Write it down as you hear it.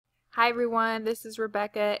Hi everyone, this is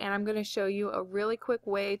Rebecca and I'm going to show you a really quick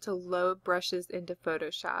way to load brushes into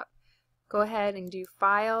Photoshop. Go ahead and do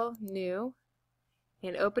File, New,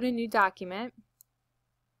 and open a new document.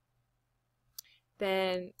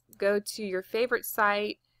 Then go to your favorite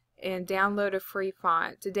site and download a free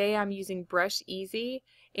font. Today I'm using Brush Easy,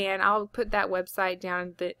 and I'll put that website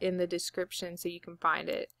down in the description so you can find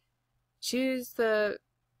it. Choose the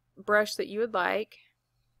brush that you would like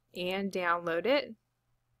and download it.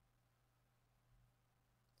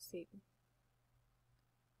 See.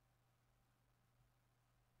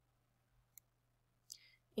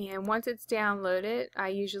 And once it's downloaded, I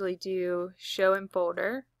usually do Show in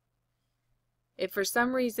Folder. If for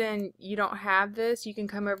some reason you don't have this, you can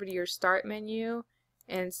come over to your Start menu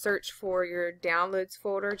and search for your Downloads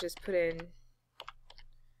folder. Just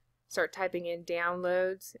start typing in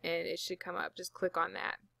Downloads and it should come up. Just click on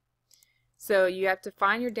that. So you have to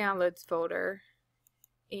find your Downloads folder,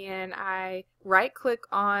 and I right click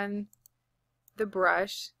on the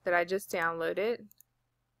brush that I just downloaded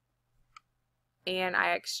and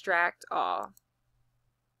I extract all.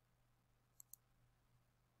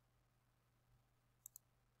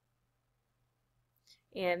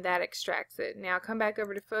 And that extracts it. Now come back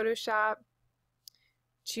over to Photoshop,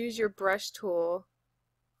 choose your brush tool,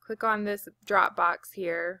 click on this drop box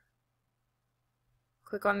here,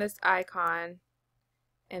 click on this icon,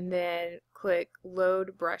 and then click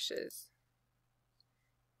Load Brushes.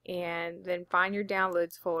 And then find your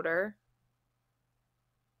Downloads folder,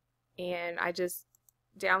 and I just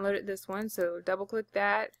downloaded this one, so double click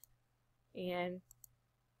that and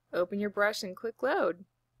open your brush and click Load.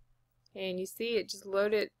 And you see it just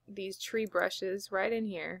loaded these tree brushes right in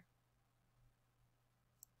here.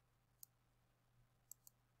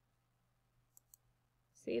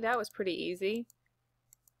 See, that was pretty easy.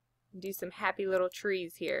 Do some happy little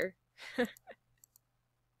trees here.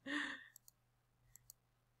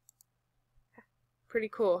 Pretty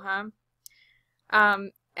cool, huh?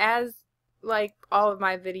 As like all of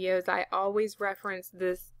my videos, I always reference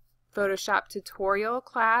this Photoshop tutorial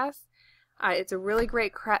class. It's a really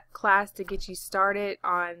great class to get you started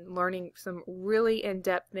on learning some really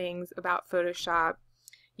in-depth things about Photoshop.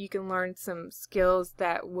 You can learn some skills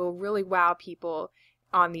that will really wow people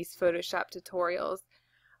on these Photoshop tutorials.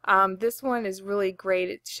 This one is really great.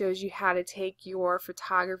 It shows you how to take your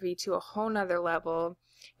photography to a whole nother level.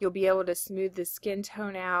 You'll be able to smooth the skin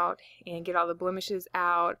tone out and get all the blemishes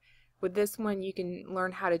out. With this one you can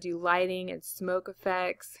learn how to do lighting and smoke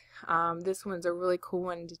effects. This one's a really cool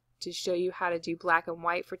one to show you how to do black and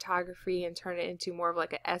white photography and turn it into more of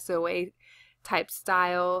like a SOA type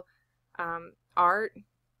style art.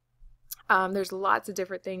 There's lots of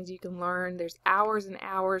different things you can learn. There's hours and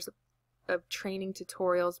hours of training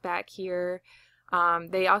tutorials back here.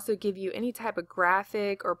 They also give you any type of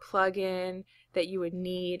graphic or plugin that you would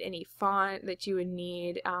need, any font that you would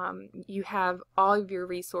need. You have all of your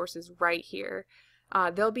resources right here.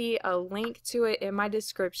 There'll be a link to it in my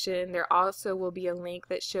description. There also will be a link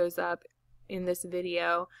that shows up in this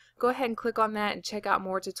video. Go ahead and click on that and check out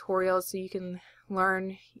more tutorials so you can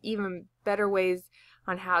learn even better ways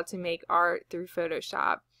on how to make art through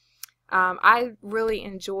Photoshop. I really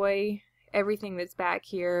enjoy everything that's back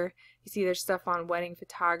here. You see there's stuff on wedding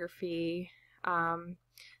photography.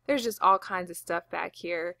 There's just all kinds of stuff back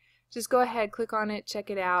here. Just go ahead, click on it, check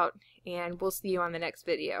it out, and we'll see you on the next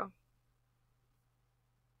video.